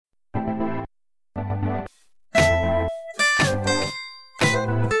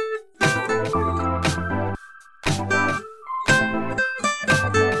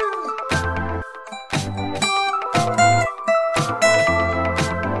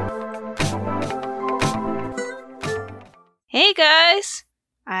Hey guys!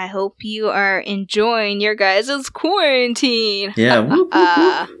 I hope you are enjoying your guys' quarantine. Yeah, whoop, whoop,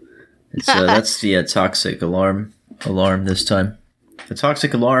 whoop. That's the toxic alarm this time. The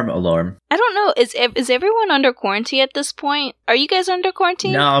toxic alarm. I don't know. Is everyone under quarantine at this point? Are you guys under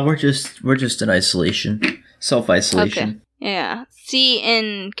quarantine? No, we're just in isolation, self-isolation. Okay. Yeah. See,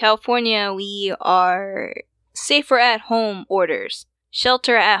 in California, we are safer at home orders,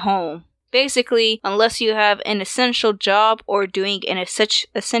 shelter at home. Basically, unless you have an essential job or doing an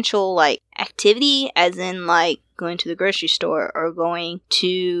essential like activity, as in like going to the grocery store or going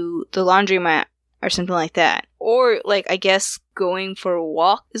to the laundromat or something like that, or like I guess going for a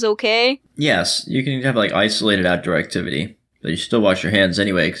walk is okay. Yes, you can have like isolated outdoor activity, but you still wash your hands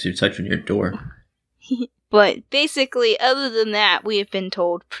anyway because you're touching your door. But basically, other than that, we have been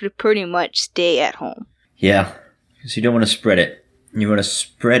told to pretty much stay at home. Yeah, because you don't want to spread it. You want to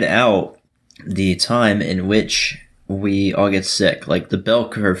spread out the time in which we all get sick, like the bell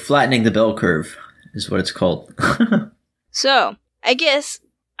curve, flattening the bell curve is what it's called. So, I guess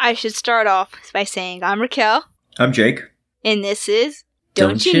I should start off by saying I'm Raquel. I'm Jake. And this is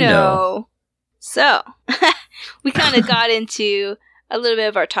Don't You Know? So, we kind of got into a little bit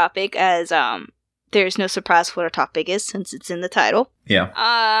of our topic as there's no surprise what our topic is since it's in the title.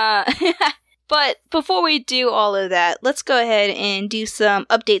 Yeah. But before we do all of that, let's go ahead and do some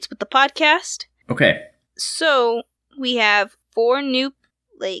updates with the podcast. Okay. So, we have 4 new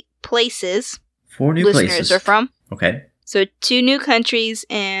places 4 new listeners places are from. Okay. So 2 new countries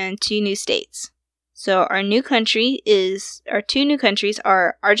and 2 new states. So our 2 new countries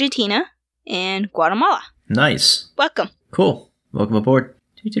are Argentina and Guatemala. Nice. Welcome. Cool. Welcome aboard.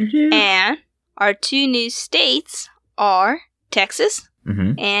 And our 2 new states are Texas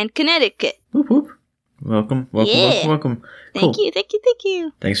and Connecticut. Whoop whoop. Welcome. Cool. Thank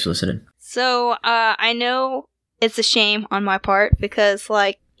you. Thanks for listening. So I know it's a shame on my part because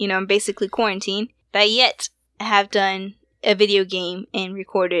I'm basically quarantined, but yet I have done a video game and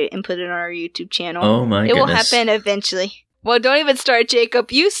recorded it and put it on our YouTube channel. Oh my goodness. It will happen eventually. Well, don't even start,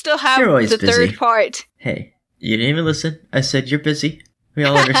 Jacob. You still have the busy. third part. Hey, you didn't even listen. I said you're busy. We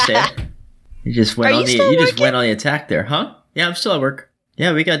all understand. You just went on the attack there, huh? Yeah, I'm still at work.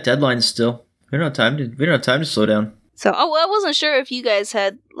 Yeah, we got deadlines still. We don't have time to slow down. So, I wasn't sure if you guys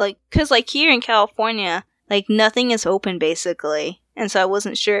had because here in California, nothing is open basically. And so I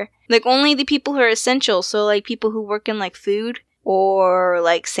wasn't sure. Only the people who are essential. So, people who work in, food or,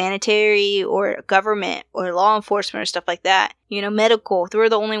 sanitary or government or law enforcement or stuff like that. Medical. They're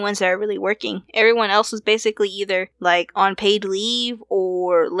the only ones that are really working. Everyone else is basically either, on paid leave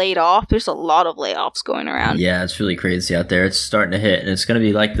or laid off. There's a lot of layoffs going around. Yeah, it's really crazy out there. It's starting to hit, and it's going to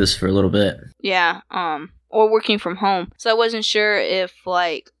be like this for a little bit. Yeah, or working from home. So I wasn't sure if,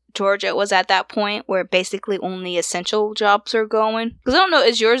 Georgia was at that point where basically only essential jobs are going. Because I don't know,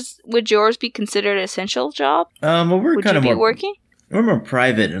 would yours be considered an essential job? Well, we're kind of more working. We're more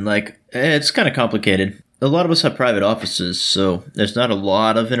private and it's kind of complicated. A lot of us have private offices, so there's not a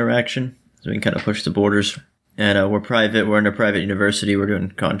lot of interaction. So we can kind of push the borders. And we're private. We're in a private university. We're doing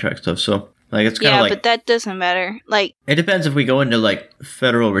contract stuff. So it's kind of but that doesn't matter. It depends if we go into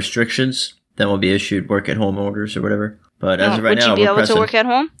federal restrictions, then we'll be issued work at home orders or whatever. But as of right now, would you be able to work at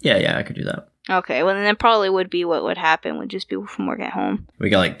home? Yeah, I could do that. Okay, well then that probably would be what would happen, would just be from work at home. We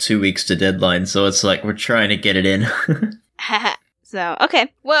got 2 weeks to deadline, so it's we're trying to get it in. So,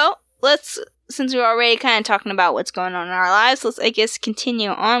 okay, well, since we're already kind of talking about what's going on in our lives, let's, I guess, continue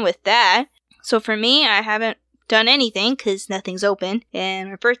on with that. So for me, I haven't done anything because nothing's open,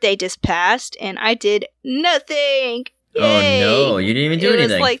 and my birthday just passed, and I did nothing! Yay! Oh no, you didn't even do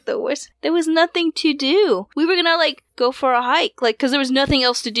anything. It was the worst. There was nothing to do. We were gonna go for a hike, because there was nothing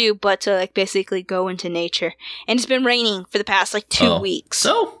else to do but to basically go into nature. And it's been raining for the past 2 weeks.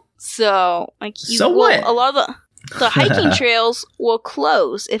 So what? A lot of the hiking trails will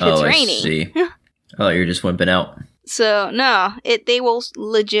close if it's raining. I see. Oh, you're just wimping out. So, no, they will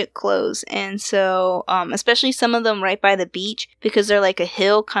legit close. And so, especially some of them right by the beach, because they're a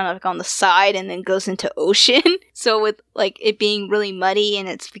hill kind of on the side and then goes into ocean. So with it being really muddy and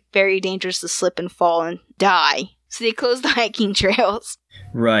it's very dangerous to slip and fall and die. So they close the hiking trails.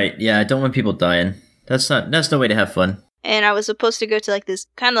 Right, yeah, I don't want people dying. That's no way to have fun. And I was supposed to go to this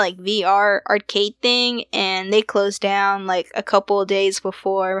kind of VR arcade thing, and they closed down a couple of days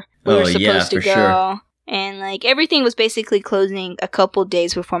before we were supposed to go. Sure. And everything was basically closing a couple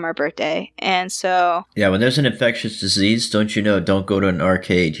days before my birthday. And so yeah, when there's an infectious disease, don't go to an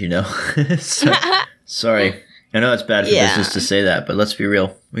arcade, Sorry. I know it's bad for business to say that, but let's be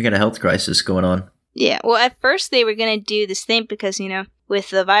real. We got a health crisis going on. Yeah, well, at first they were going to do this thing because, with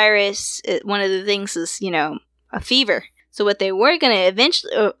the virus, one of the things is, a fever. So what they were gonna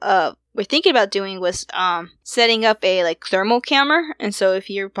eventually, were thinking about doing was setting up a like thermal camera, and so if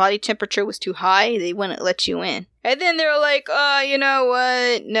your body temperature was too high, they wouldn't let you in. And then they were like, you know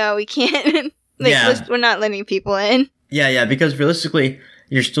what? No, we can't. We're not letting people in. Yeah, because realistically,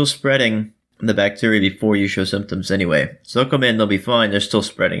 you're still spreading the bacteria before you show symptoms anyway. So they'll come in, they'll be fine, they're still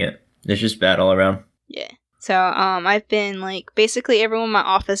spreading it. It's just bad all around. Yeah. So, I've been, like, basically everyone in my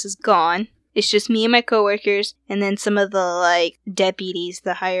office is gone. It's just me and my coworkers, and then some of the, like, deputies,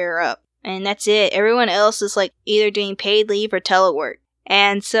 the higher up. And that's it. Everyone else is, like, either doing paid leave or telework.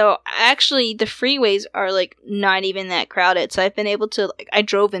 And so, actually, the freeways are, like, not even that crowded. So I've been able to, like, I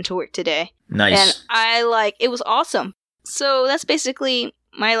drove into work today. Nice. And it was awesome. So that's basically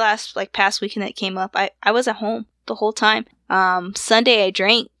my last, like, past weekend that came up. I was at home the whole time. Sunday I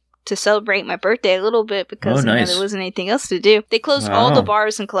drank to celebrate my birthday a little bit because there wasn't anything else to do. They closed all the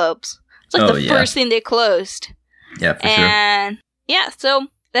bars and clubs. It's like the first thing they closed. Yeah, for sure. And yeah, so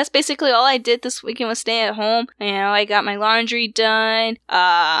that's basically all I did this weekend was stay at home. You know, I got my laundry done.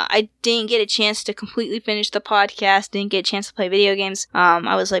 I didn't get a chance to completely finish the podcast. Didn't get a chance to play video games.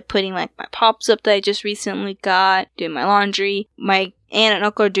 I was like putting like my pops up that I just recently got, doing my laundry. My aunt and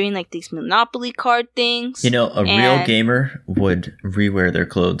uncle are doing like these Monopoly card things. You know, a real gamer would rewear their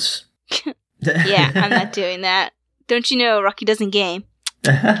clothes. Yeah, I'm not doing that. Don't you know Rocky doesn't game?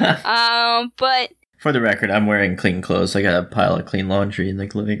 But for the record, I'm wearing clean clothes. I got a pile of clean laundry in the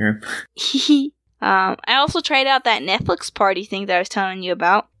living room. I also tried out that Netflix party thing that I was telling you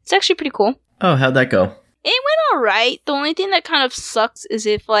about. It's actually pretty cool. Oh, how'd that go? It went alright. The only thing that kind of sucks is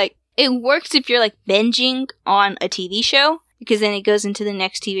if, like, it works if you're, like, binging on a TV show, because then it goes into the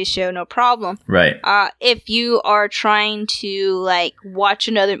next TV show, no problem. Right. If you are trying to, like, watch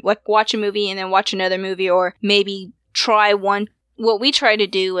a movie and then watch another movie, or maybe try one. What we tried to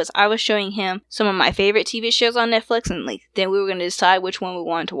do was I was showing him some of my favorite TV shows on Netflix, and like then we were going to decide which one we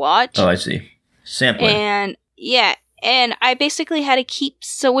wanted to watch. Oh, I see. Sampling. And yeah, and I basically had to keep.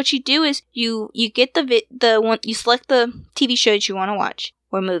 So what you do is you get the one, you select the TV show that you want to watch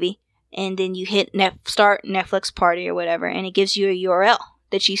or movie, and then you hit start Netflix party or whatever, and it gives you a URL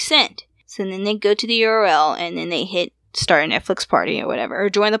that you send. So then they go to the URL and then they hit start a Netflix party or whatever, or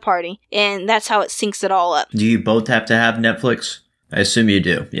join the party, and that's how it syncs it all up. Do you both have to have Netflix? I assume you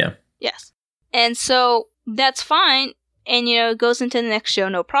do, yeah. Yes. And so that's fine, and you know, it goes into the next show,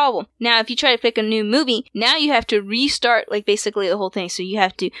 no problem. Now, if you try to pick a new movie, now you have to restart, like, basically the whole thing. So you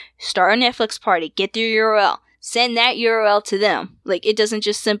have to start a Netflix party, get their URL, send that URL to them. Like, it doesn't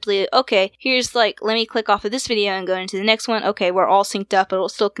just simply, okay, here's, like, let me click off of this video and go into the next one. Okay, we're all synced up, it'll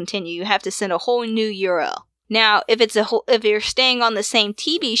still continue. You have to send a whole new URL. Now, if you're staying on the same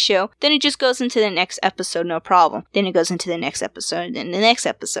TV show, then it just goes into the next episode, no problem. Then it goes into the next episode, and then the next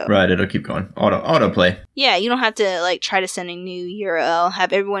episode. Right, it'll keep going. Autoplay. Yeah, you don't have to, like, try to send a new URL,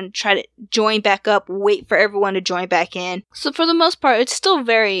 have everyone try to join back up, wait for everyone to join back in. So for the most part, it's still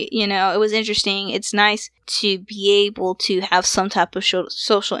very, you know, it was interesting. It's nice to be able to have some type of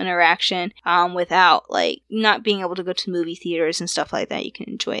social interaction without, like, not being able to go to movie theaters and stuff like that. You can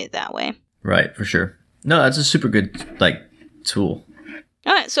enjoy it that way. Right, for sure. No, that's a super good, like, tool.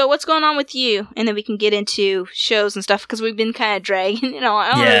 Alright, so what's going on with you? And then we can get into shows and stuff, because we've been kind of dragging, you know,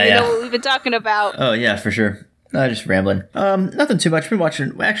 I don't even know what we've been talking about. Oh, yeah, for sure. Just rambling. Nothing too much.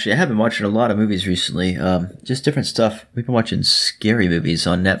 I have been watching a lot of movies recently. Just different stuff. We've been watching scary movies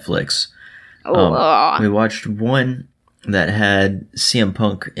on Netflix. We watched one that had CM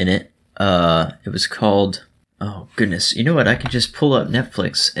Punk in it. It was called... Oh, goodness. You know what? I can just pull up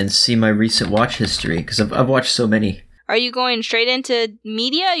Netflix and see my recent watch history, because I've watched so many. Are you going straight into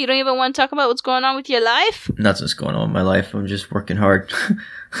media? You don't even want to talk about what's going on with your life? Nothing's going on in my life. I'm just working hard.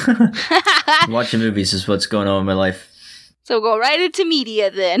 Watching movies is what's going on in my life. So go right into media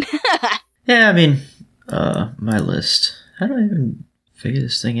then. Yeah, I mean, my list. How do I even figure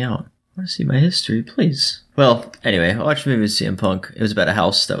this thing out? I want to see my history, please. Well, anyway, I watched a movie with CM Punk. It was about a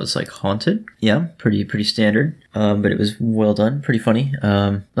house that was, like, haunted. Yeah, pretty standard. But it was well done, pretty funny.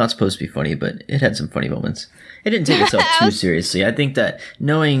 Not supposed to be funny, but it had some funny moments. It didn't take itself too seriously. I think that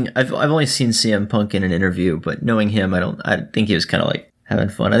I've only seen CM Punk in an interview, but knowing him, I think he was kind of, like, having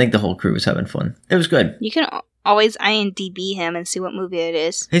fun. I think the whole crew was having fun. It was good. You can always IMDb him and see what movie it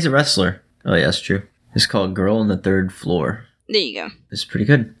is. He's a wrestler. Oh, yeah, that's true. It's called Girl on the Third Floor. There you go. It's pretty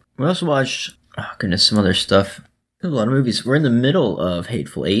good. We also watched, some other stuff. There's a lot of movies. We're in the middle of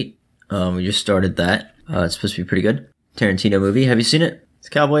Hateful Eight. We just started that. It's supposed to be pretty good. Tarantino movie. Have you seen it? It's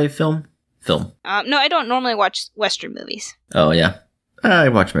a cowboy film. No, I don't normally watch Western movies. Oh, yeah. I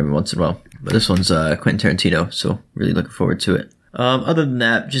watch them every once in a while. But this one's Quentin Tarantino, so really looking forward to it. Other than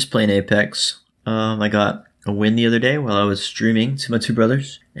that, just playing Apex. I got a win the other day while I was streaming to my two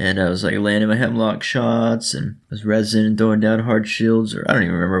brothers. And I was like landing my hemlock shots and was resin and throwing down hard shields, or I don't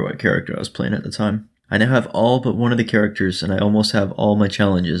even remember what character I was playing at the time. I now have all but one of the characters, and I almost have all my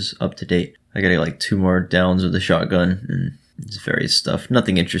challenges up to date. I gotta get like 2 more downs with the shotgun and just various stuff.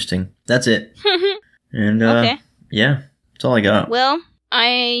 Nothing interesting. That's it. And Okay. yeah, that's all I got. Well,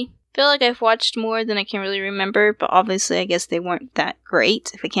 I feel like I've watched more than I can really remember, but obviously I guess they weren't that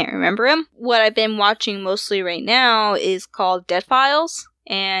great if I can't remember them. What I've been watching mostly right now is called Dead Files,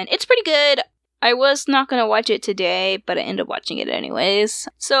 and it's pretty good. I was not going to watch it today, but I ended up watching it anyways.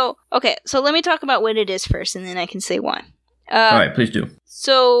 So let me talk about what it is first, and then I can say why. Alright, please do.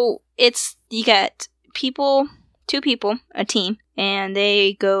 So you got 2 people, a team, and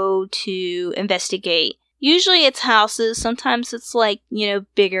they go to investigate. Usually it's houses. Sometimes it's like,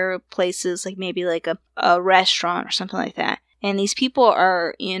 bigger places, like maybe like a restaurant or something like that. And these people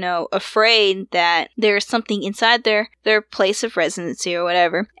are, afraid that there's something inside their place of residency or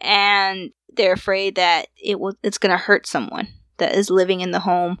whatever. And they're afraid that it's going to hurt someone that is living in the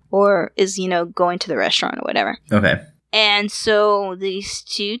home or is, going to the restaurant or whatever. Okay. And so this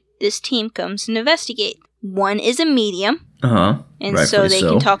team comes and investigate. One is a medium. Uh-huh. And so they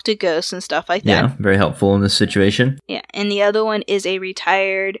can talk to ghosts and stuff like that. Yeah, very helpful in this situation. Yeah, and the other one is a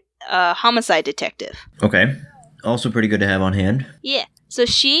retired homicide detective. Okay. Also pretty good to have on hand. Yeah. So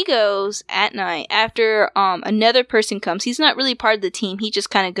she goes at night after another person comes. He's not really part of the team. He just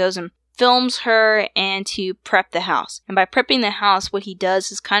kind of goes and films her and to prep the house. And by prepping the house, what he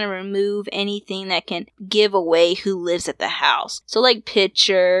does is kind of remove anything that can give away who lives at the house. So like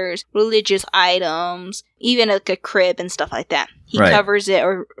pictures, religious items, even like a crib and stuff like that. He covers it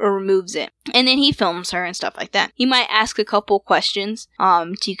or removes it. And then he films her and stuff like that. He might ask a couple questions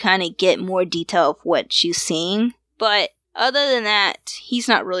to kind of get more detail of what she's seeing. But other than that, he's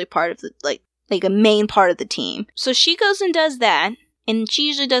not really part of the like a main part of the team. So she goes and does that. And she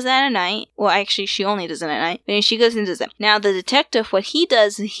usually does that at night. Well, actually, she only does it at night. But she goes and does that. Now, the detective, what he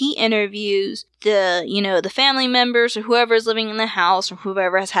does is he interviews the family members or whoever's living in the house or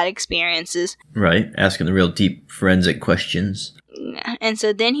whoever has had experiences. Right. Asking the real deep forensic questions. And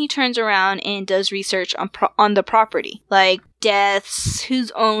so then he turns around and does research on the property. Like deaths,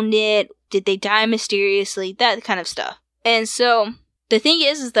 who's owned it, did they die mysteriously, that kind of stuff. And so the thing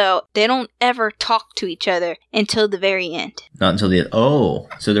is though, they don't ever talk to each other until the very end. Not until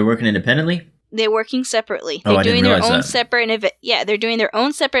so they're working independently? They're working separately. They're doing their own that. they're doing their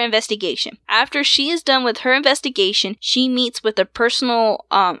own separate investigation. After she is done with her investigation, she meets with a professional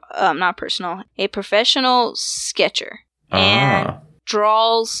sketcher. And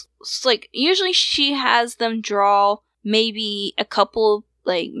draws, like, usually she has them draw maybe a couple,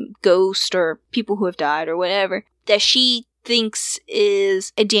 like, ghosts or people who have died or whatever, that she thinks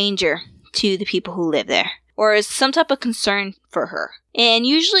is a danger to the people who live there, or is some type of concern for her. And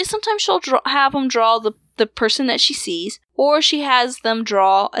usually, sometimes she'll have them draw the person that she sees, or she has them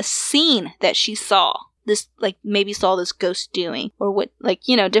draw a scene that she saw. This, like, maybe saw this ghost doing, or what, like,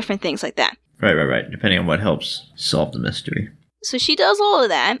 different things like that. Right. Depending on what helps solve the mystery. So she does all of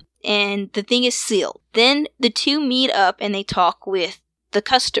that, and the thing is sealed. Then the two meet up and they talk with the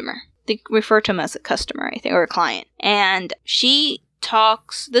customer. They refer to him as a customer, I think, or a client. And she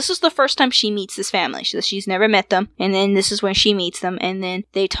talks. This is the first time she meets this family. She's never met them. And then this is when she meets them. And then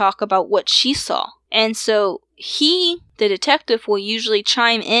they talk about what she saw. And so the detective, will usually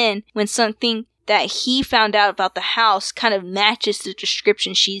chime in when something that he found out about the house kind of matches the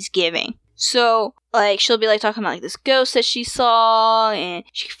description she's giving. So, like, she'll be, like, talking about, like, this ghost that she saw, and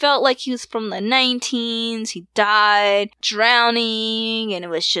she felt like he was from the 19s, he died drowning, and it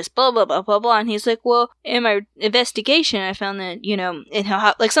was just blah, blah, blah, blah, blah, and he's like, well, in my investigation, I found that, and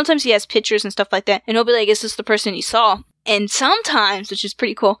how, like, sometimes he has pictures and stuff like that, and he'll be like, is this the person you saw? And sometimes, which is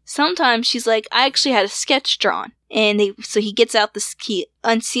pretty cool, sometimes she's like, I actually had a sketch drawn. And so he gets out he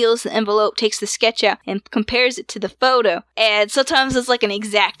unseals the envelope, takes the sketch out, and compares it to the photo. And sometimes it's like an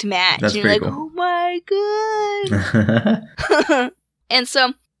exact match. That's and you're like, cool. Oh my god. And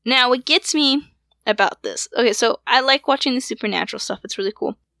so now what gets me about this. Okay, so I like watching the supernatural stuff. It's really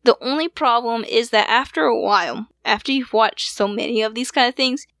cool. The only problem is that after a while, after you've watched so many of these kind of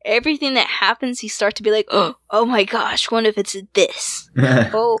things, everything that happens, you start to be like, oh my gosh, what if it's this?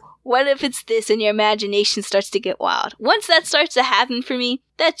 Oh, what if it's this? And your imagination starts to get wild. Once that starts to happen for me,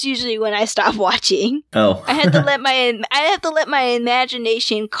 that's usually when I stop watching. Oh. I have to let my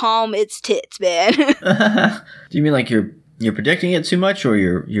imagination calm its tits, man. Do you mean like you're predicting it too much, or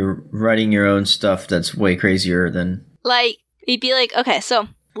you're writing your own stuff that's way crazier than... Like, you'd be like, okay, so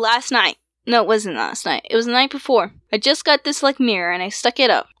last night. No, it wasn't last night. It was the night before. I just got this, like, mirror, and I stuck it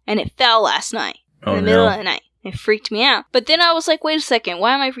up, and it fell last night. Oh, in the middle no. of the night. It freaked me out. But then I was like, wait a second,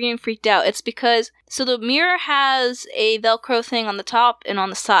 why am I getting freaked out? It's because, so the mirror has a Velcro thing on the top and on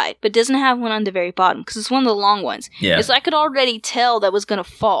the side, but doesn't have one on the very bottom, because it's one of the long ones. Yeah. So I could already tell that was going to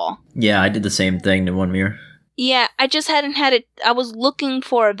fall. Yeah, I did the same thing to one mirror. Yeah, I just hadn't had it. I was looking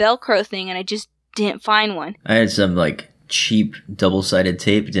for a Velcro thing, and I just didn't find one. I had some, like, cheap double-sided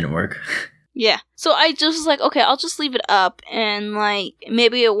tape. It didn't work. Yeah. So I just was like, okay, I'll just leave it up, and, like,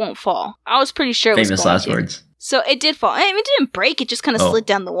 maybe it won't fall. I was pretty sure it was Famous going last to. words. So it did fall. I mean, it didn't break. It just kind of slid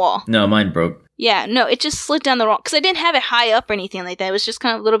down the wall. No, mine broke. Yeah, no, it just slid down the wall. Because I didn't have it high up or anything like that. It was just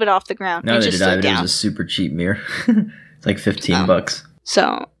kind of a little bit off the ground. Neither just did I, slid but it down. was a super cheap mirror. It's like $15.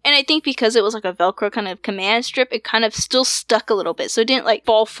 So, and I think because it was like a Velcro kind of command strip, it kind of still stuck a little bit. So it didn't like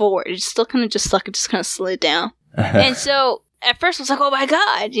fall forward. It still kind of just stuck. It just kind of slid down. And so at first I was like, oh my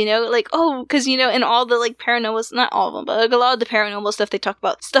god, you know, like, oh, because, you know, in all the like paranormal, not all of them, but like a lot of the paranormal stuff, they talk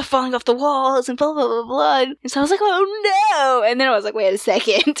about stuff falling off the walls and blah, blah, blah, blah. And so I was like, oh no. And then I was like, wait a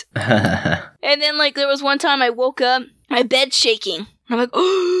second. And then like there was one time I woke up, my bed's shaking. I'm like,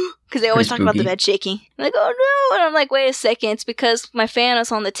 oh, because they always talk about the bed shaking. I'm like, oh no. And I'm like, wait a second. It's because my fan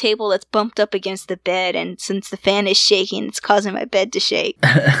is on the table that's bumped up against the bed. And since the fan is shaking, it's causing my bed to shake.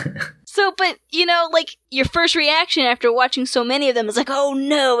 So, but, you know, like, your first reaction after watching so many of them is like, oh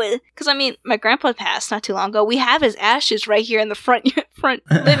no. Because, I mean, my grandpa passed not too long ago. We have his ashes right here in the front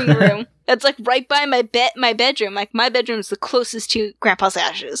living room. That's, like, right by my bedroom. Like, my bedroom is the closest to grandpa's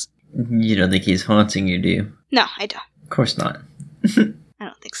ashes. You don't think he's haunting you, do you? No, I don't. Of course not. I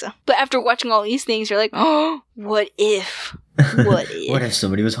don't think so. But after watching all these things, you're like, oh, what if? What if? What if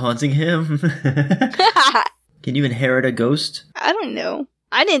somebody was haunting him? Can you inherit a ghost? I don't know.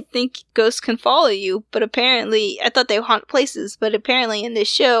 I didn't think ghosts can follow you, but apparently, I thought they haunt places, but apparently in this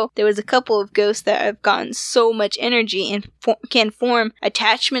show, there was a couple of ghosts that have gotten so much energy and can form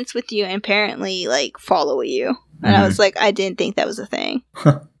attachments with you and apparently, like, follow you. And I was like, I didn't think that was a thing.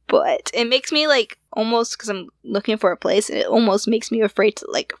 But it makes me, like, almost, because I'm looking for a place, and it almost makes me afraid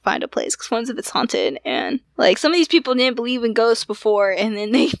to, like, find a place, because what if it's haunted, and, like, some of these people didn't believe in ghosts before, and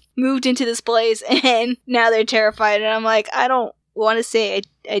then they moved into this place, and now they're terrified, and I'm like, I don't want to say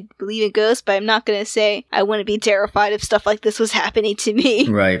I believe in ghosts, but I'm not going to say I wouldn't be terrified if stuff like this was happening to me.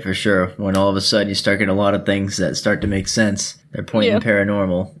 Right, for sure. When all of a sudden you start getting a lot of things that start to make sense, they're pointing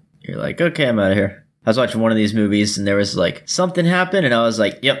paranormal, you're like, okay, I'm out of here. I was watching one of these movies and there was like something happened and I was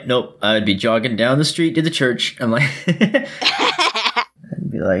like, yep, nope, I would be jogging down the street to the church. I'm like, I'd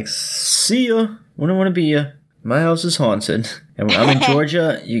be like, see ya, wouldn't want to be ya. My house is haunted. And when I'm in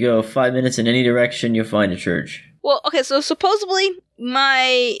Georgia, you go 5 minutes in any direction, you'll find a church. Well, okay, so supposedly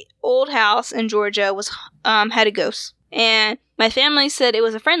my old house in Georgia was had a ghost, and my family said it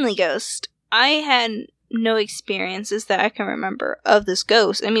was a friendly ghost. I had no experiences that I can remember of this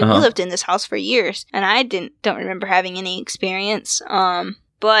ghost. I mean, we lived in this house for years, and I don't remember having any experience.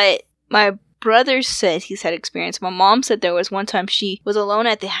 But my brother said he's had experience. My mom said there was one time she was alone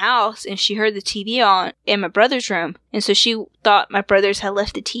at the house and she heard the TV on in my brother's room. And so she thought my brothers had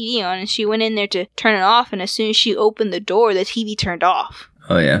left the TV on and she went in there to turn it off. And as soon as she opened the door, the TV turned off.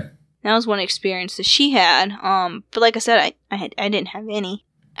 Oh, yeah. That was one experience that she had. But like I said, I didn't have any.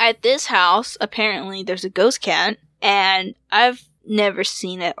 At this house, apparently there's a ghost cat, and I've never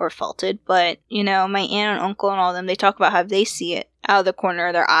seen it or felt it, but, you know, my aunt and uncle and all of them, they talk about how they see it out of the corner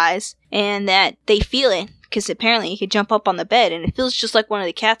of their eyes, and that they feel it, because apparently you can jump up on the bed, and it feels just like one of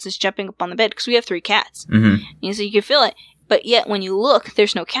the cats is jumping up on the bed, because we have 3 cats. Mm-hmm. And so you can feel it, but yet when you look,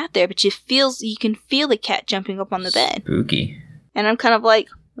 there's no cat there, but you can feel the cat jumping up on the bed. Spooky. And I'm kind of like,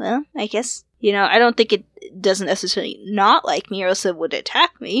 well, I guess, you know, I don't think it doesn't necessarily not like me or else it would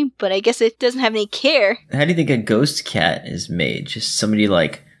attack me, but I guess it doesn't have any care. How do you think a ghost cat is made? Just somebody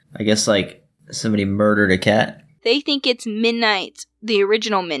somebody murdered a cat? They think it's Midnight, the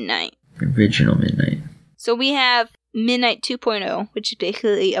original Midnight. Original Midnight. So we have Midnight 2.0, which is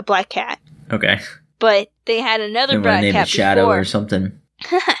basically a black cat. Okay. But they had another black name cat it Shadow before. Or something.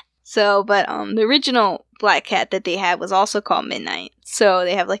 So, but the original black cat that they had was also called Midnight. So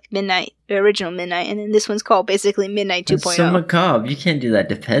they have like Midnight, the original Midnight, and then this one's called basically Midnight 2.0. That's so macabre. You can't do that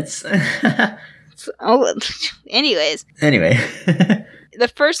to pets. Anyways. Anyway.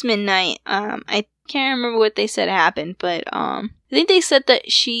 The first Midnight, I can't remember what they said happened, but I think they said that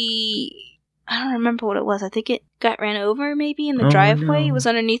I don't remember what it was. I think it got ran over maybe in the driveway. No. It was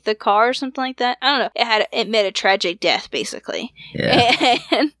underneath the car or something like that. I don't know. It met a tragic death, basically. Yeah.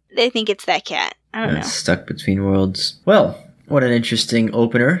 And they think it's that cat. I don't know. Stuck between worlds. Well, what an interesting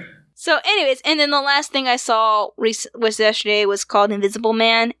opener. So, anyways, and then the last thing I saw was yesterday was called Invisible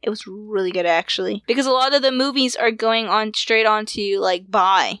Man. It was really good, actually. Because a lot of the movies are going on straight onto, like,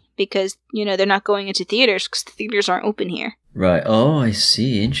 buy. Because, they're not going into theaters because the theaters aren't open here. Right. Oh, I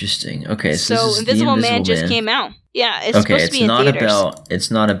see. Interesting. Okay, so this is Invisible the Man just came out. Yeah, it's supposed to be in theaters. It's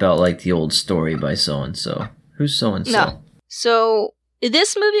not about, like, the old story by so-and-so. Who's so-and-so? No. So,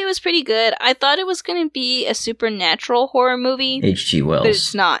 this movie was pretty good. I thought it was going to be a supernatural horror movie. H.G. Wells. But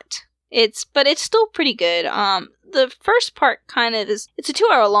it's not. But it's still pretty good. The first part kind of is, it's a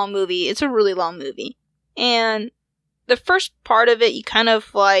 2-hour long movie. It's a really long movie. And the first part of it, you kind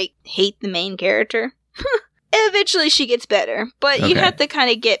of, like, hate the main character. Eventually she gets better. But you have to kind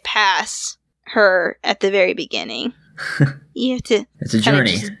of get past her at the very beginning. You have to it's a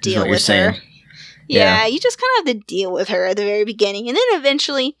journey, just deal is what you're with saying. her. Yeah, you just kind of have to deal with her at the very beginning. And then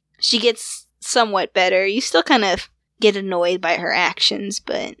eventually she gets somewhat better. You still kind of get annoyed by her actions,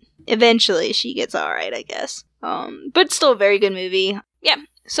 but eventually she gets alright, I guess. But still a very good movie. Yeah,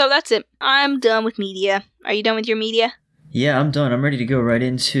 so that's it. I'm done with media. Are you done with your media? Yeah, I'm done. I'm ready to go right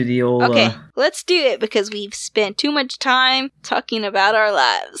into the old... Okay, let's do it because we've spent too much time talking about our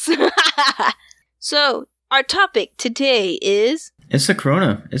lives. So, our topic today is... It's the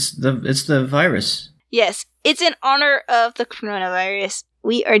corona. It's the virus. Yes, it's in honor of the coronavirus.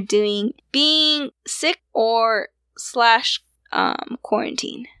 We are doing being sick or /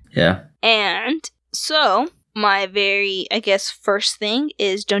 quarantine. Yeah. And so, my very, I guess, first thing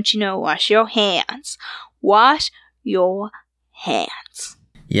is, don't you know, wash your hands. Wash your hands.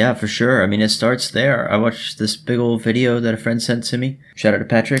 Yeah, for sure. I mean, it starts there. I watched this big old video that a friend sent to me. Shout out to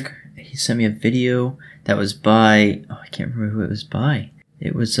Patrick. He sent me a video that was by... Oh, I can't remember who it was by.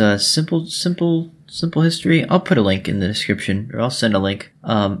 It was Simple History. I'll put a link in the description, or I'll send a link.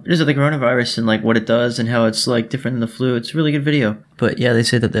 It is the coronavirus and like what it does and how it's like different than the flu. It's a really good video. But yeah, they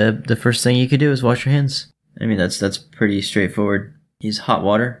say that the first thing you could do is wash your hands. I mean, that's pretty straightforward. Use hot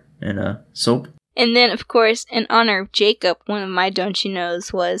water and soap. And then, of course, in honor of Jacob, one of my don't you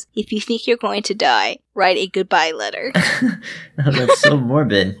knows was, if you think you're going to die, write a goodbye letter. Oh, that's so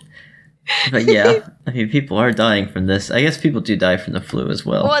morbid. But yeah, I mean, people are dying from this. I guess people do die from the flu as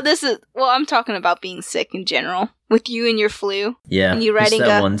well. Well, I'm talking about being sick in general. With you and your flu. Yeah, and you writing just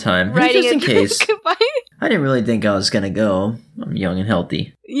that one time. Writing just in case. Goodbye. I didn't really think I was going to go. I'm young and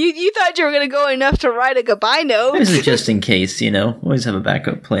healthy. You thought you were going to go enough to write a goodbye note. This is just in case, Always have a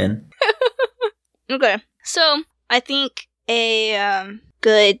backup plan. Okay, so I think a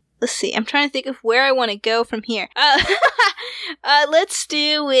good... Let's see, I'm trying to think of where I want to go from here. Let's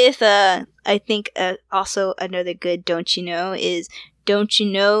do with, I think also another good don't you know is, don't you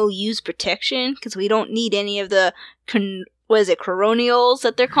know, use protection, because we don't need any of the, coronials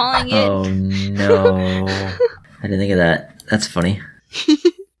that they're calling it? Oh, no. I didn't think of that. That's funny.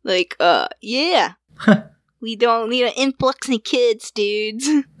 Yeah. We don't need an influx of kids, dudes.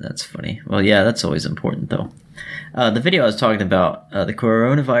 That's funny. Well, yeah, that's always important, though. The video I was talking about, the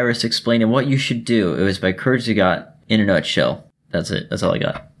coronavirus explaining what you should do, it was by Kurt Zagat in a nutshell. That's it. That's all I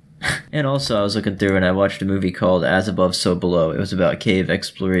got. And also, I was looking through and I watched a movie called As Above, So Below. It was about cave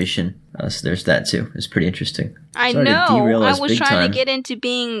exploration. So there's that, too. It was pretty interesting. I know. I was trying to get into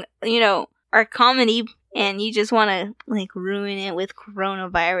being, our comedy, and you just want to, ruin it with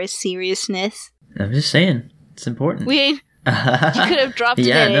coronavirus seriousness. I'm just saying. It's important. You could have dropped it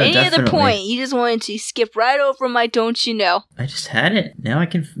at any other point. You just wanted to skip right over my don't you know. I just had it. Now I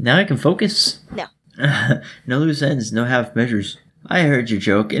can focus. No. No loose ends, no half measures. I heard your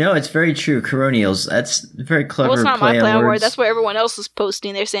joke. It's very true. Coronials. That's very clever. Well, it's not play my play on words. word. That's what everyone else is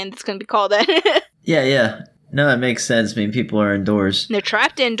posting. They're saying it's going to be called that. Yeah. No, that makes sense. I mean, people are indoors. They're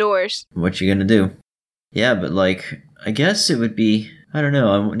trapped indoors. What you gonna do? Yeah, but I guess it would be... I don't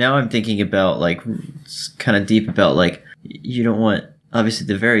know. Now I'm thinking about, kind of deep about, you don't want... Obviously,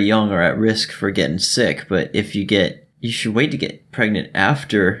 the very young are at risk for getting sick, but if you should wait to get pregnant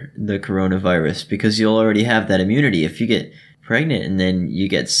after the coronavirus, because you'll already have that immunity. If you get pregnant and then you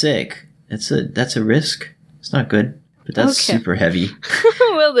get sick, that's a risk. It's not good, but that's super heavy.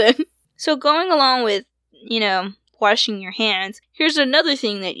 Well then. So going along with, washing your hands, here's another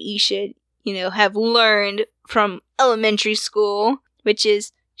thing that you should, have learned from elementary school, which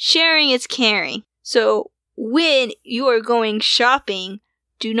is sharing is caring. So when you are going shopping,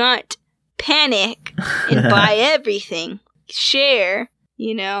 do not panic and buy everything. Share,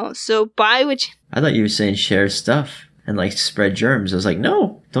 so buy what I thought you were saying share stuff and spread germs. I was like,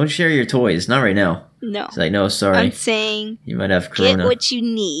 no, don't share your toys. Not right now. No. It's like, no, sorry. I'm saying you might have corona. Get what you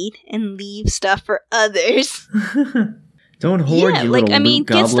need and leave stuff for others. Don't hoard, you little loot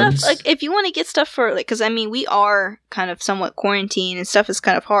get goblins. stuff, like, if you want to get stuff for, like, because, I mean, we are kind of somewhat quarantined and stuff is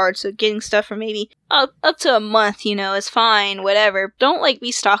kind of hard, so getting stuff for maybe up to a month, you know, is fine, whatever. Don't, like,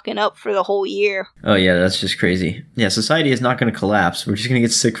 be stocking up for the whole year. Oh, yeah, that's just crazy. Yeah, society is not going to collapse. We're just going to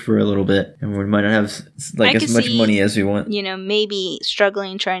get sick for a little bit, and we might not have, like, as much money as we want. You know, maybe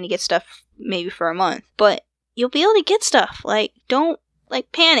struggling trying to get stuff maybe for a month, but you'll be able to get stuff. Like, don't,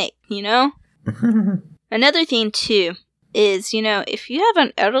 like, panic, you know? Another thing, too, is, you know, if you have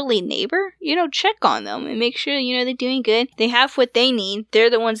an elderly neighbor, you know, check on them and make sure, you know, they're doing good. They have what they need. They're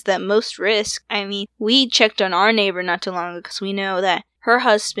the ones that most risk. I mean, we checked on our neighbor not too long ago because we know that her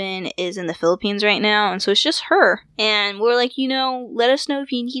husband is in the Philippines right now, and so it's just her. And we're like, you know, let us know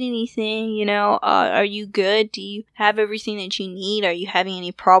if you need anything, you know, are you good? Do you have everything that you need? Are you having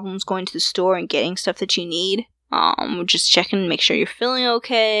any problems going to the store and getting stuff that you need? We're just checking to make sure you're feeling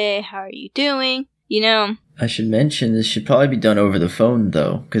okay. How are you doing? You know, I should mention this should probably be done over the phone,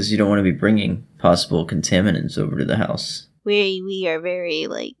 though, because you don't want to be bringing possible contaminants over to the house. We are very,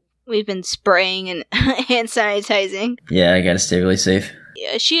 like, we've been spraying and hand sanitizing. Yeah, I gotta stay really safe.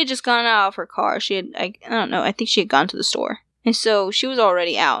 Yeah, she had just gone out of her car. She had, I don't know, I think she had gone to the store. And so she was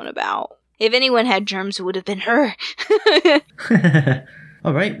already out and about. If anyone had germs, it would have been her.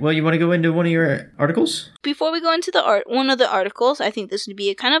 All right, well, you want to go into one of your articles? Before we go into one of the articles, I think this would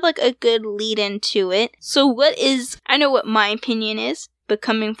be kind of like a good lead into it. So I know what my opinion is, but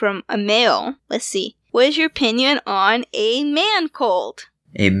coming from a male, let's see. What is your opinion on a man cold?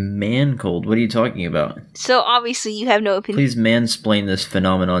 A man cold? What are you talking about? So obviously you have no opinion. Please mansplain this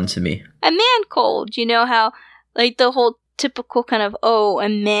phenomenon to me. A man cold, you know how, like, the whole typical kind of, oh, a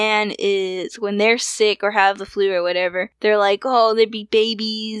man is, when they're sick or have the flu or whatever, they're like, oh, they'd be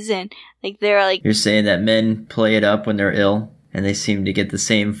babies, and, like, they're like... You're saying that men play it up when they're ill, and they seem to get the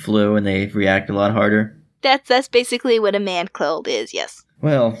same flu, and they react a lot harder? That's basically what a man cold is, yes.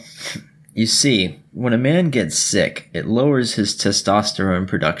 Well, you see, when a man gets sick, it lowers his testosterone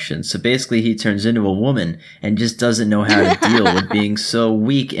production, so basically he turns into a woman and just doesn't know how to deal with being so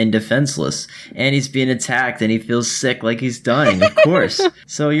weak and defenseless. And he's being attacked and he feels sick like he's dying, of course.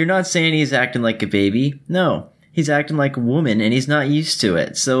 So you're not saying he's acting like a baby? No. He's acting like a woman and he's not used to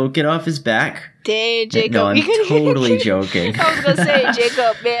it, so get off his back. Dang, Jacob. No, I'm totally joking. I was gonna say,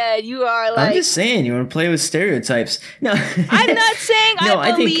 Jacob, man, you are like... I'm just saying, you want to play with stereotypes. No. I'm not saying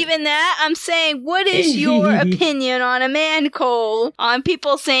I believe in that. I'm saying, what is your opinion on a man cold? On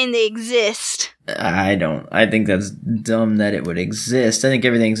people saying they exist? I don't. I think that's dumb that it would exist. I think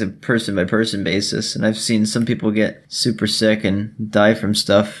everything's a person-by-person basis, and I've seen some people get super sick and die from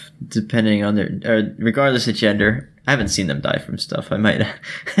stuff depending on regardless of gender. I haven't seen them die from stuff. I might.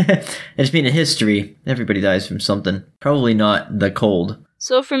 I just mean in history, everybody dies from something. Probably not the cold.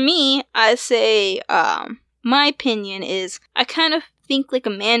 So for me, I say, my opinion is, I kind of think like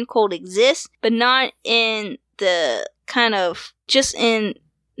a man cold exists, but not in the kind of, just in,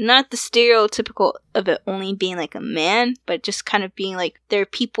 not the stereotypical of it only being like a man, but just kind of being like, there are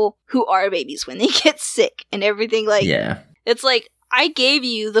people who are babies when they get sick and everything, like, yeah. It's like, I gave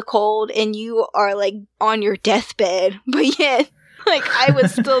you the cold and you are like on your deathbed, but yet, like, I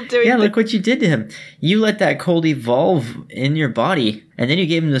was still doing Yeah, look what you did to him. You let that cold evolve in your body, and then you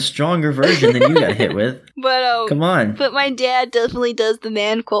gave him the stronger version than you got hit with. But, come on. But my dad definitely does the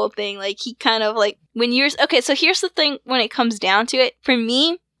man cold thing. Like, he kind of like, when you're, okay, so here's the thing when it comes down to it. For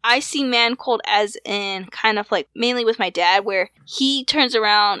me, I see man cold as in kind of like, mainly with my dad, where he turns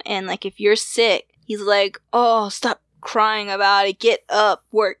around and like, if you're sick, he's like, oh, stop crying about it, get up,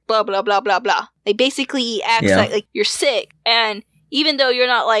 work, blah blah blah blah blah. Like, basically he acts like you're sick, and even though you're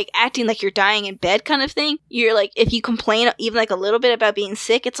not like acting like you're dying in bed kind of thing, you're like, if you complain even like a little bit about being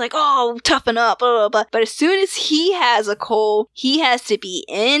sick, it's like, oh, toughen up, blah blah blah. But as soon as he has a cold, he has to be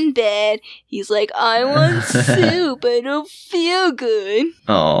in bed. He's like, I want soup, I don't feel good,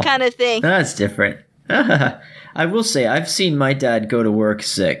 kind of thing. That's different. I will say, I've seen my dad go to work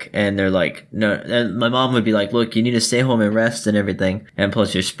sick, and they're like, no, and my mom would be like, look, you need to stay home and rest and everything, and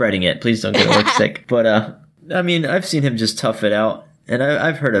plus you're spreading it, please don't go to work sick. But, I mean, I've seen him just tough it out, and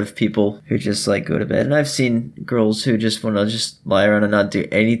I've heard of people who just, like, go to bed, and I've seen girls who just want to just lie around and not do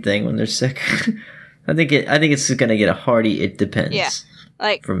anything when they're sick. I think it's gonna get a hearty, it depends. Yeah.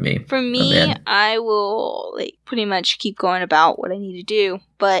 Like, from me. For me, I will, like, pretty much keep going about what I need to do.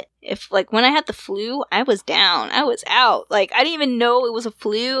 But if, like, when I had the flu, I was down. I was out. Like, I didn't even know it was a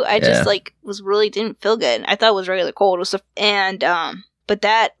flu. I just, like, didn't feel good. I thought it was regular cold. But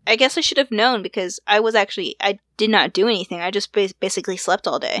that, I guess I should have known, because I did not do anything. I just basically slept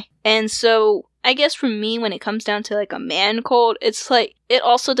all day. And so, I guess for me, when it comes down to, like, a man cold, it's like, it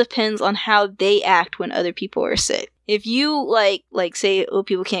also depends on how they act when other people are sick. if you like say, oh,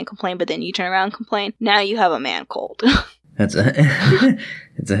 people can't complain, but then you turn around and complain, now you have a man cold. That's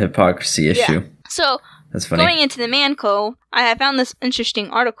it's a hypocrisy issue. Yeah. So that's funny. Going into the man cold, I have found this interesting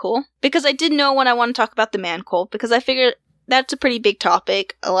article because I did know when I want to talk about the man cold, because I figured that's a pretty big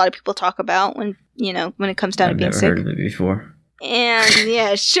topic. A lot of people talk about when it comes down to being sick. I've never heard of it before. And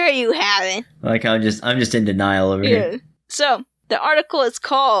yeah, sure you haven't. Like I'm just in denial over here. So the article it's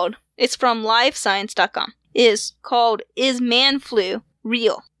from livescience.com. Is called "Is Man Flu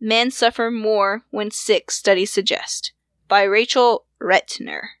Real? Men Suffer More When Sick, Studies Suggest," by Rachel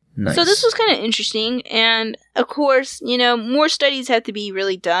Rettner. Nice. So this was kind of interesting, and of course, more studies have to be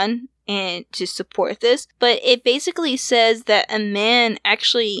really done and to support this, but it basically says that a man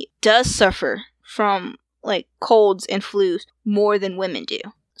actually does suffer from like colds and flus more than women do.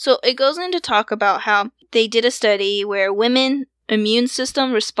 So it goes into talk about how they did a study where women immune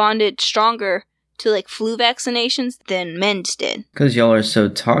system responded stronger to like flu vaccinations than men's did. Because y'all are so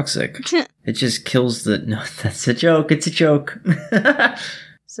toxic. It just kills no, that's a joke. It's a joke.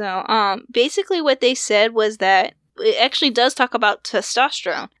 So, basically what they said was that it actually does talk about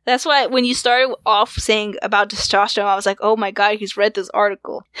testosterone. That's why when you started off saying about testosterone, I was like, oh my god, he's read this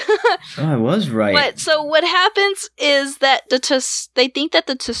article. Oh, I was right. But so what happens is that they think that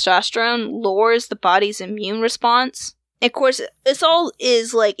the testosterone lowers the body's immune response. Of course, this all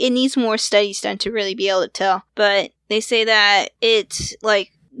is like, it needs more studies done to really be able to tell. But they say that it's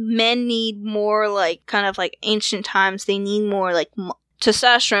like men need more like kind of like ancient times. They need more like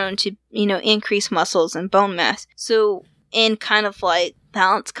testosterone to, increase muscles and bone mass. So in kind of like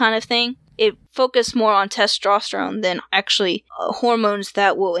balance kind of thing, it focused more on testosterone than actually hormones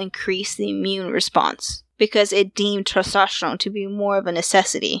that will increase the immune response, because it deemed testosterone to be more of a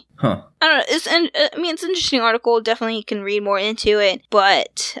necessity. Huh. I don't know. It's an interesting article. Definitely you can read more into it,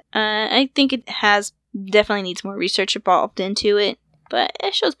 but I think it definitely needs more research involved into it. But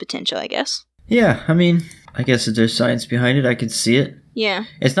it shows potential, I guess. Yeah, I mean, I guess if there's science behind it, I could see it. Yeah.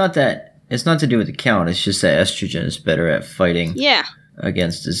 It's not to do with the count. It's just that estrogen is better at fighting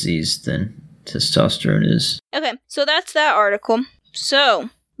against disease than testosterone is. Okay, so that's that article. So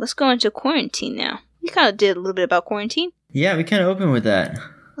let's go into quarantine now. We kind of did a little bit about quarantine. Yeah, we kind of opened with that.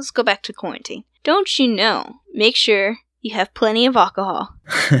 Let's go back to quarantine. Don't you know? Make sure you have plenty of alcohol.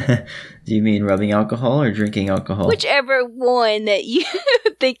 Do you mean rubbing alcohol or drinking alcohol? Whichever one that you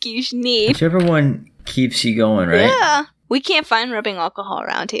think you need. Whichever one keeps you going, right? Yeah. We can't find rubbing alcohol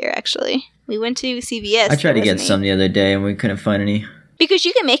around here, actually. We went to CVS. I tried to get some the other day and we couldn't find any. Because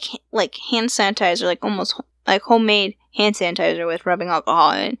you can make like hand sanitizer, like almost like homemade hand sanitizer with rubbing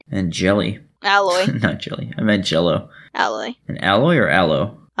alcohol in it. And jelly. Alloy. Not jelly. I meant jello. Alloy. An alloy or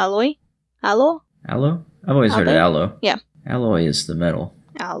aloe? Alloy? Aloe? Aloe? I've always heard of aloe. Yeah. Alloy is the metal.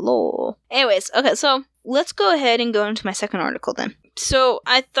 Aloe. Anyways, okay, so let's go ahead and go into my second article then. So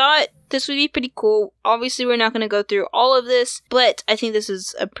I thought this would be pretty cool. Obviously, we're not going to go through all of this, but I think this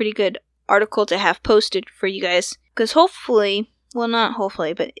is a pretty good article to have posted for you guys. Because hopefully, well, not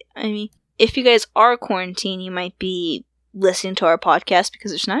hopefully, but I mean, if you guys are quarantined, you might be listening to our podcast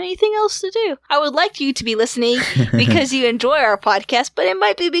because there's not anything else to do. I would like you to be listening because you enjoy our podcast, but it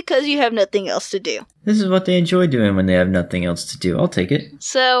might be because you have nothing else to do. This is what they enjoy doing when they have nothing else to do. I'll take it.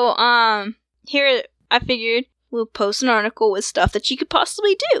 So, here I figured we'll post an article with stuff that you could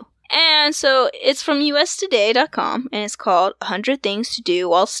possibly do. And so it's from ustoday.com, and it's called 100 Things to Do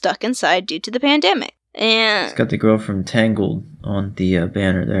While Stuck Inside Due to the Pandemic. And it's got the girl from Tangled on the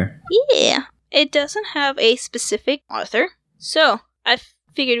banner there. Yeah. It doesn't have a specific author. So I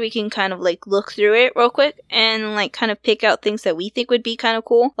figured we can kind of like look through it real quick and like kind of pick out things that we think would be kind of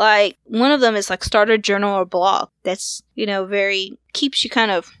cool. Like one of them is like start a journal or blog. That's, very keeps you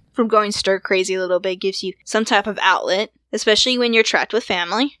kind of from going stir crazy a little bit, gives you some type of outlet, especially when you're trapped with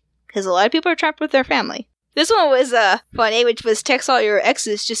family, because a lot of people are trapped with their family. This one was funny, which was text all your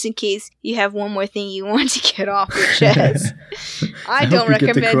exes just in case you have one more thing you want to get off your chest. I don't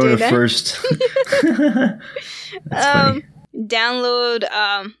recommend doing that. First. That's funny.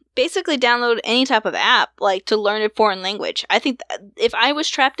 Basically download any type of app like to learn a foreign language. I think if I was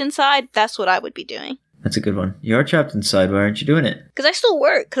trapped inside, that's what I would be doing. That's a good one. You are trapped inside. Why aren't you doing it? Because I still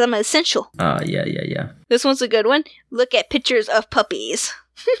work, because I'm an essential. Yeah. This one's a good one. Look at pictures of puppies.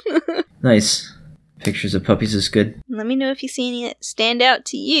 Nice. Pictures of puppies is good. Let me know if you see any that stand out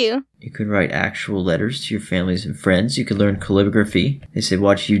to you. You could write actual letters to your families and friends. You could learn calligraphy. They say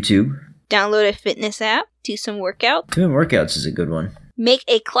watch YouTube. Download a fitness app. Do some workout. Doing workouts is a good one. Make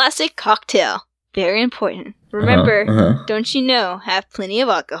a classic cocktail. Very important. Remember, don't you know, have plenty of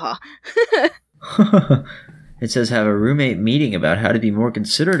alcohol. It says have a roommate meeting about how to be more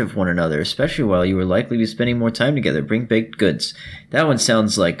considerate of one another, especially while you will likely be spending more time together. Bring baked goods. That one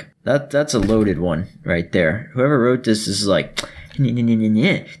sounds like that's a loaded one right there. Whoever wrote this is like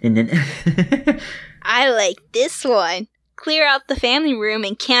I like this one. Clear out the family room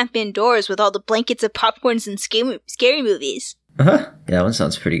and camp indoors with all the blankets of popcorns and scary movies. Yeah, that one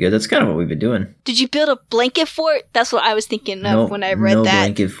sounds pretty good. That's kind of what we've been doing. Did you build a blanket fort? That's what I was thinking of when I read that. No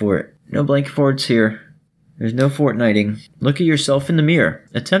blanket fort. No blanket forts here. There's no fortnighting. Look at yourself in the mirror.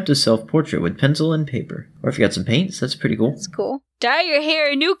 Attempt a self-portrait with pencil and paper. Or if you got some paints, that's pretty cool. That's cool. Dye your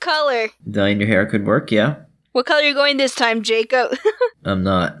hair a new color. Dyeing your hair could work, yeah. What color are you going this time, Jacob? I'm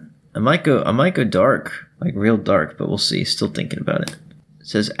not. I might go dark. Like real dark, but we'll see. Still thinking about it. It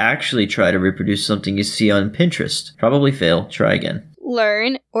says actually try to reproduce something you see on Pinterest. Probably fail. Try again.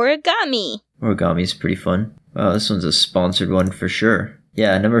 Learn origami. Origami's pretty fun. Wow, this one's a sponsored one for sure.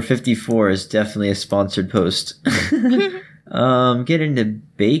 Yeah, number 54 is definitely a sponsored post. Get into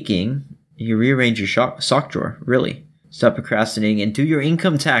baking. You rearrange your sock drawer. Really. Stop procrastinating and do your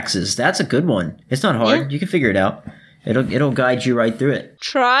income taxes. That's a good one. It's not hard. Yeah. You can figure it out. It'll guide you right through it.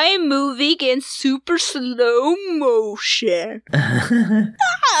 Try moving in super slow motion.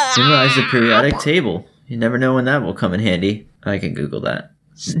 Memorize the periodic table. You never know when that will come in handy. I can Google that.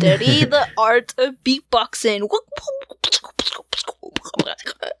 Study the art of beatboxing.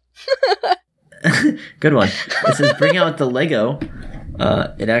 Good one. It says bring out the Lego.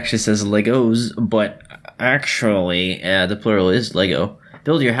 It actually says Legos, but actually, the plural is Lego.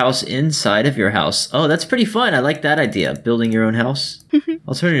 Build your house inside of your house. Oh, that's pretty fun. I like that idea. Building your own house.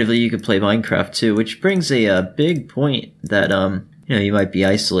 Alternatively, you could play Minecraft too, which brings a big point that you might be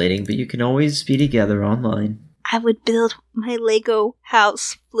isolating, but you can always be together online. I would build my Lego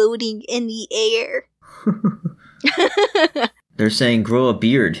house floating in the air. They're saying grow a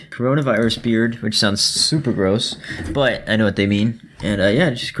beard. Coronavirus beard, which sounds super gross, but I know what they mean. And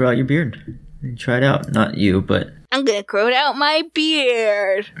just grow out your beard. And try it out. Not you, but... I'm gonna grow out my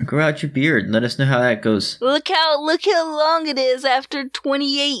beard. Grow out your beard and let us know how that goes. Look how long it is after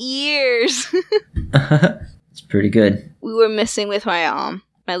 28 years. It's pretty good. We were messing with my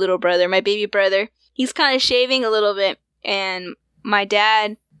little brother, my baby brother. He's kind of shaving a little bit, and my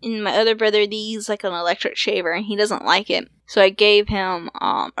dad and my other brother, they use like an electric shaver, and he doesn't like it. So I gave him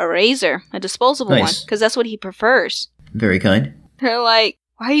a razor, a disposable one, because that's what he prefers. Very kind. They're like,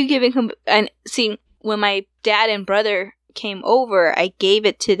 why are you giving him... And see, when my dad and brother came over, I gave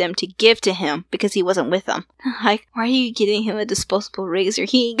it to them to give to him because he wasn't with them. Like, why are you getting him a disposable razor?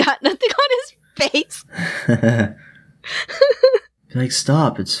 He ain't got nothing on his face. Like,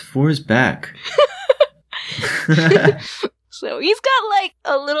 stop, it's for his back. So he's got like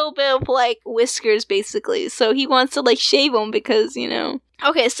a little bit of like whiskers basically. So he wants to like shave them because,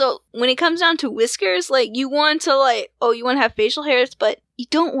 Okay, so when it comes down to whiskers, like you want to have facial hairs, but you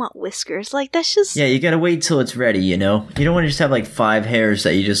don't want whiskers. Like that's just... Yeah, you gotta wait till it's ready, You don't want to just have like 5 hairs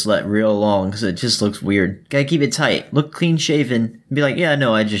that you just let real long because it just looks weird. Gotta keep it tight. Look clean shaven. And be like, yeah,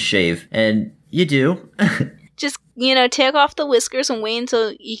 no, I just shave. And you do. Just, take off the whiskers and wait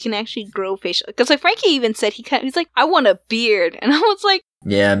until you can actually grow facial. Because like Frankie even said he's like, I want a beard. And I was like...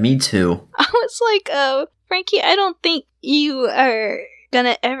 Yeah, me too. I was like, Frankie, I don't think you are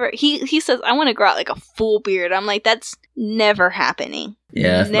gonna ever... He says, I want to grow out like a full beard. I'm like, that's never happening.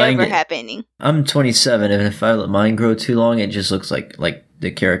 Yeah. Never happening. I'm 27, and if I let mine grow too long, it just looks like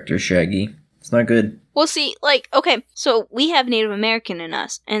the character Shaggy. It's not good. Well, see, okay, so we have Native American in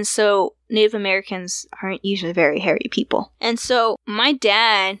us, and so Native Americans aren't usually very hairy people. And so my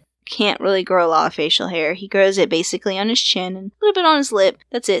dad can't really grow a lot of facial hair. He grows it basically on his chin and a little bit on his lip.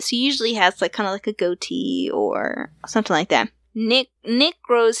 That's it. So he usually has kind of like a goatee or something like that. Nick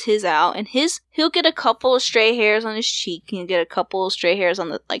grows his out, and he'll get a couple of stray hairs on his cheek, and he'll get a couple of stray hairs on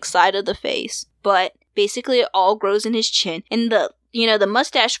the side of the face. But basically it all grows in his chin, and the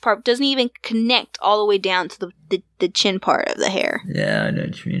mustache part doesn't even connect all the way down to the chin part of the hair. Yeah, I know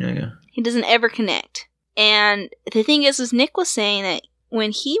what you mean. He doesn't ever connect. And the thing is Nick was saying that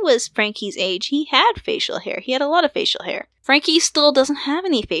when he was Frankie's age, he had facial hair. He had a lot of facial hair. Frankie still doesn't have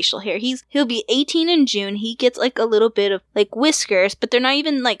any facial hair. He'll be 18 in June. He gets like a little bit of like whiskers, but they're not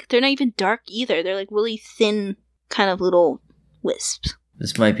even dark either. They're like really thin kind of little wisps.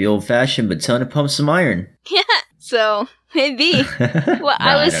 This might be old fashioned, but tell him to pump some iron. Yeah, so maybe. Well,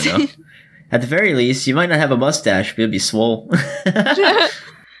 I don't know. At the very least, you might not have a mustache, but it'll be swole.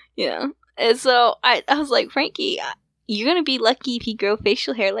 Yeah. And so I was like, Frankie, you're going to be lucky if you grow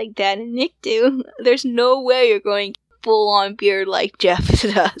facial hair like Dad and Nick do. There's no way you're going full-on beard like Jeff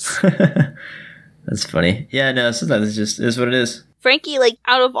does. That's funny. Yeah, no, sometimes it just is what it is. Frankie, like,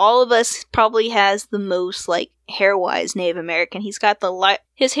 out of all of us, probably has the most, like, hair-wise Native American. He's got the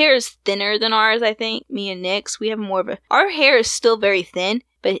his hair is thinner than ours, I think. Me and Nick's, we have more of our hair is still very thin,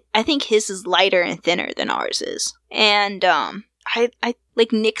 but I think his is lighter and thinner than ours is. And, I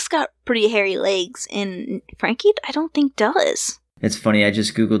like, Nick's got pretty hairy legs, and Frankie, I don't think does. It's funny, I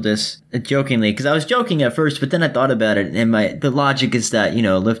just Googled this jokingly, because I was joking at first, but then I thought about it, and the logic is that,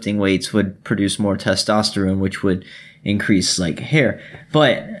 lifting weights would produce more testosterone, which would increase, like, hair.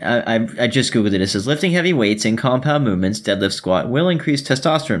 But I just Googled it. It says, lifting heavy weights in compound movements, deadlift, squat, will increase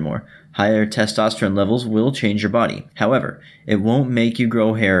testosterone more. Higher testosterone levels will change your body. However, it won't make you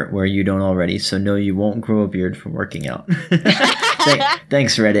grow hair where you don't already, so no, you won't grow a beard from working out.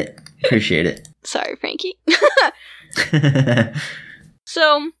 Thanks, Reddit. Appreciate it. Sorry, Frankie.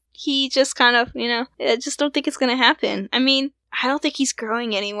 So, he just kind of, I just don't think it's gonna happen. I mean, I don't think he's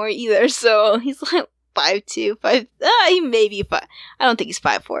growing anymore either, so he's like 5'2", he may be 5. I don't think he's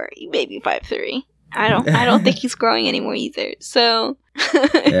 5'4". He may be 5'3". I don't think he's growing anymore either, so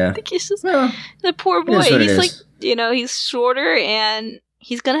yeah. I think he's just the poor boy. He's like, he's shorter and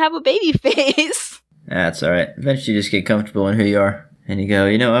he's gonna have a baby face. That's alright. Eventually you just get comfortable in who you are. And you go,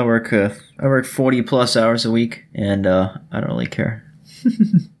 I work 40 plus hours a week, and I don't really care.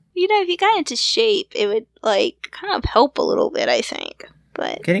 If you got into shape, it would, like, kind of help a little bit, I think.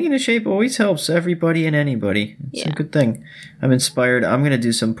 But getting into shape always helps everybody and anybody. It's a good thing. I'm inspired. I'm going to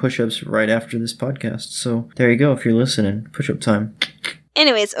do some push-ups right after this podcast. So there you go if you're listening. Push-up time.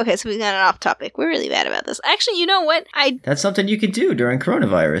 Anyways, okay, so we got an off topic. We're really bad about this. Actually, you know what? That's something you can do during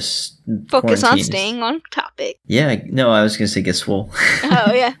coronavirus. Focus on staying on topic. Yeah, no, I was going to say get swole.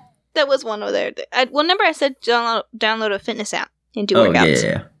 Oh, yeah. That was one over there. Remember I said download a fitness app and do workouts.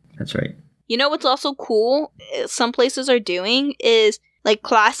 Yeah. That's right. You know what's also cool? Some places are doing is, like,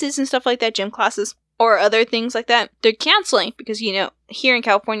 classes and stuff like that, gym classes, or other things like that. They're canceling because, here in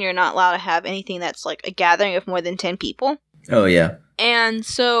California, you're not allowed to have anything that's, like, a gathering of more than 10 people. Oh, yeah. And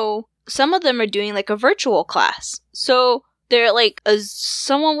so some of them are doing, like, a virtual class. So they're like,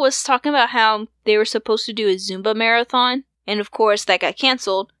 someone was talking about how they were supposed to do a Zumba marathon. And of course that got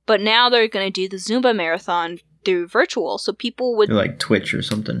canceled. But now they're going to do the Zumba marathon through virtual. So people would... like Twitch or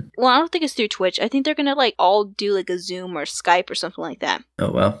something. Well, I don't think it's through Twitch. I think they're going to, like, all do, like, a Zoom or Skype or something like that.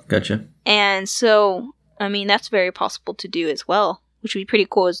 Oh, well, gotcha. And so, I mean, that's very possible to do as well. Which would be pretty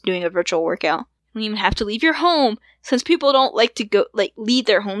cool, is doing a virtual workout. You don't even have to leave your home. Since people don't like to go, like, leave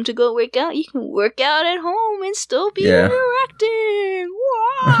their home to go work out, you can work out at home and still be interacting.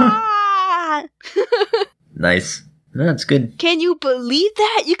 Wow! Nice. No, that's good. Can you believe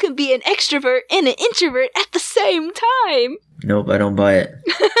that? You can be an extrovert and an introvert at the same time. Nope, I don't buy it.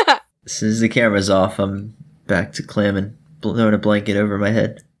 As soon as the camera's off, I'm back to clamming, throwing a blanket over my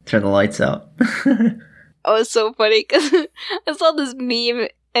head, turn the lights out. Oh, it's so funny because I saw this meme.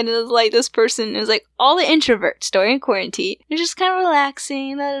 And it was like, this person is like, all the introverts during quarantine, they're just kind of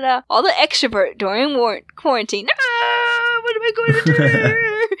relaxing, All the extrovert during quarantine, what am I going to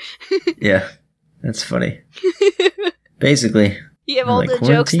do? Yeah, that's funny. Basically. You have all the quarantine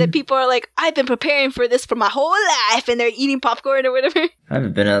jokes that people are like, I've been preparing for this for my whole life, and they're eating popcorn or whatever. I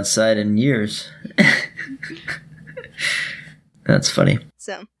haven't been outside in years. That's funny.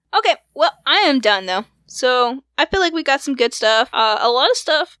 So, okay, well, I am done though. So, I feel like we got some good stuff. A lot of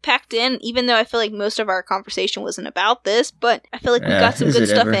stuff packed in, even though I feel like most of our conversation wasn't about this, but I feel like we got some good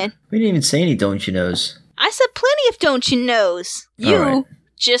stuff in. We didn't even say any don't you knows. I said plenty of don't you knows. You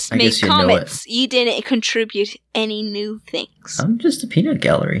just made comments. You didn't contribute any new things. I'm just a peanut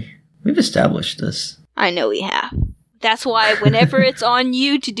gallery. We've established this. I know we have. That's why whenever it's on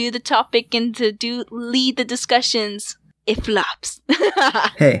you to do the topic and to lead the discussions, it flops.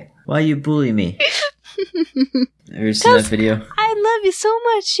 Hey, why you bully me? Ever seen that video? I love you so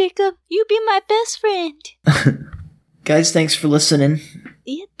much, Jacob. You be my best friend. Guys, thanks for listening.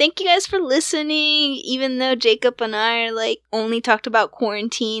 Yeah, thank you guys for listening. Even though Jacob and I are like only talked about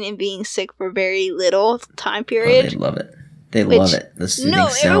quarantine and being sick for very little time period. Oh, they love it. They love it. No,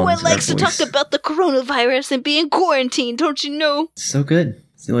 everyone likes to talk about the coronavirus and being quarantined, don't you know? It's so good.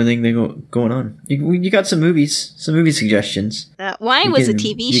 It's the only thing they going on. You got some movie suggestions. Mine was a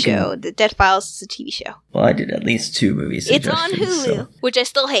TV show. The Dead Files is a TV show. Well, I did at least 2 movie suggestions. It's on Hulu, which I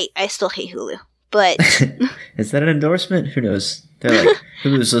still hate. I still hate Hulu. But is that an endorsement? Who knows? They're like,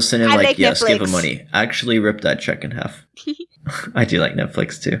 Hulu's listening, like, yes, give them money. Actually rip that check in half. I do like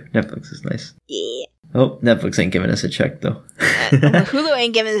Netflix, too. Netflix is nice. Yeah. Oh, Netflix ain't giving us a check, though. Hulu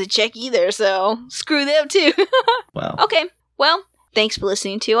ain't giving us a check either, so screw them, too. Wow. Okay, well, thanks for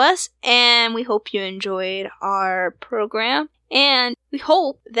listening to us, and we hope you enjoyed our program, and we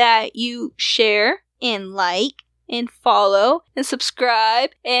hope that you share and like and follow and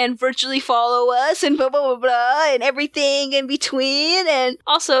subscribe and virtually follow us and blah, blah, blah, blah, and everything in between. And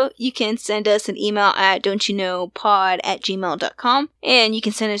also, you can send us an email at don'tyouknowpod@gmail.com, and you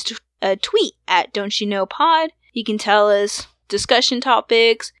can send us a tweet at don'tyouknowpod. You can tell us discussion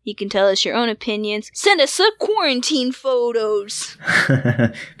topics. You can tell us your own opinions. Send us some quarantine photos.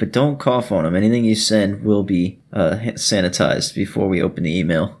 But don't cough on them. Anything you send will be sanitized before we open the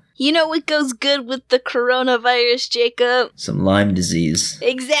email. You know what goes good with the coronavirus, Jacob? Some Lyme disease.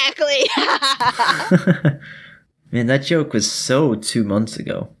 Exactly. Man, that joke was so 2 months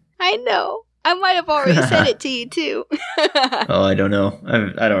ago. I know. I might have already said it to you, too. Oh, I don't know.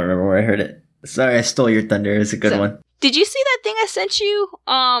 I don't remember where I heard it. Sorry, I stole your thunder. It's a good one. Did you see that thing I sent you?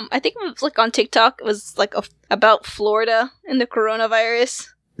 I think it was like on TikTok. It was like about Florida and the coronavirus.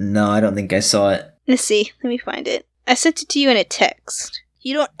 No, I don't think I saw it. Let's see. Let me find it. I sent it to you in a text.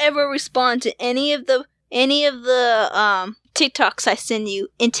 You don't ever respond to any of the TikToks I send you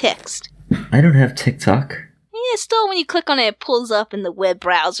in text. I don't have TikTok. Yeah, still when you click on it, it pulls up in the web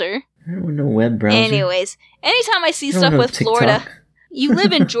browser. I don't know web browser. Anyways, anytime I see stuff with Florida, you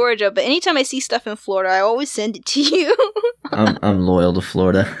live in Georgia, but anytime I see stuff in Florida, I always send it to you. I'm loyal to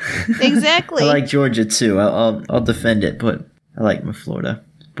Florida. Exactly. I like Georgia too. I'll defend it, but I like my Florida.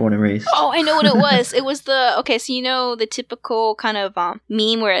 Born and raised. Oh, I know what it was. It was so you know the typical kind of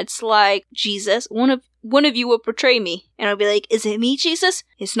meme where it's like, Jesus, one of you will betray me. And I'll be like, is it me, Jesus?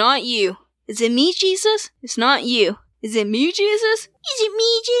 It's not you. Is it me, Jesus? It's not you. Is it me, Jesus? Is it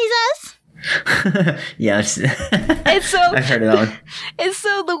me, Jesus? Yes. And so I've heard it on. And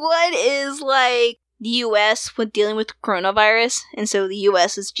so the one is like the U.S. when dealing with coronavirus. And so the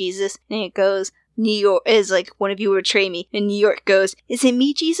U.S. is Jesus. And it goes, New York is like, one of you will betray me. And New York goes, is it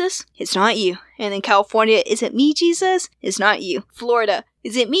me, Jesus? It's not you. And then California, is it me, Jesus? It's not you. Florida,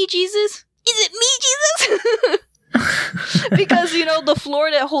 is it me, Jesus? Is it me, Jesus? Because, you know, the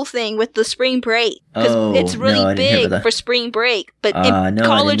Florida whole thing with the spring break. Because it's really big for spring break. But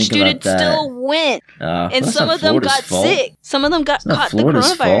college students still went. And some of them got sick. Some of them got caught the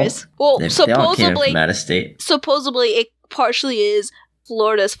coronavirus. Well, supposedly, from out of state. Supposedly, it partially is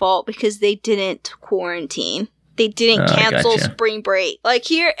Florida's fault because they didn't quarantine. They didn't cancel spring break. Like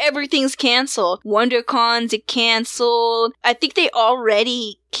here, everything's canceled. WonderCon's canceled. I think they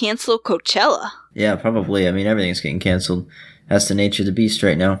already canceled Coachella. Yeah, probably. I mean, everything's getting canceled. That's the nature of the beast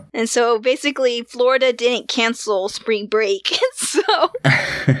right now. And so basically, Florida didn't cancel spring break. So,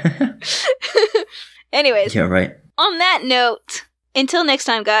 anyways. Yeah, right. On that note, until next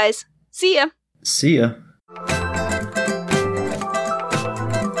time, guys. See ya. See ya.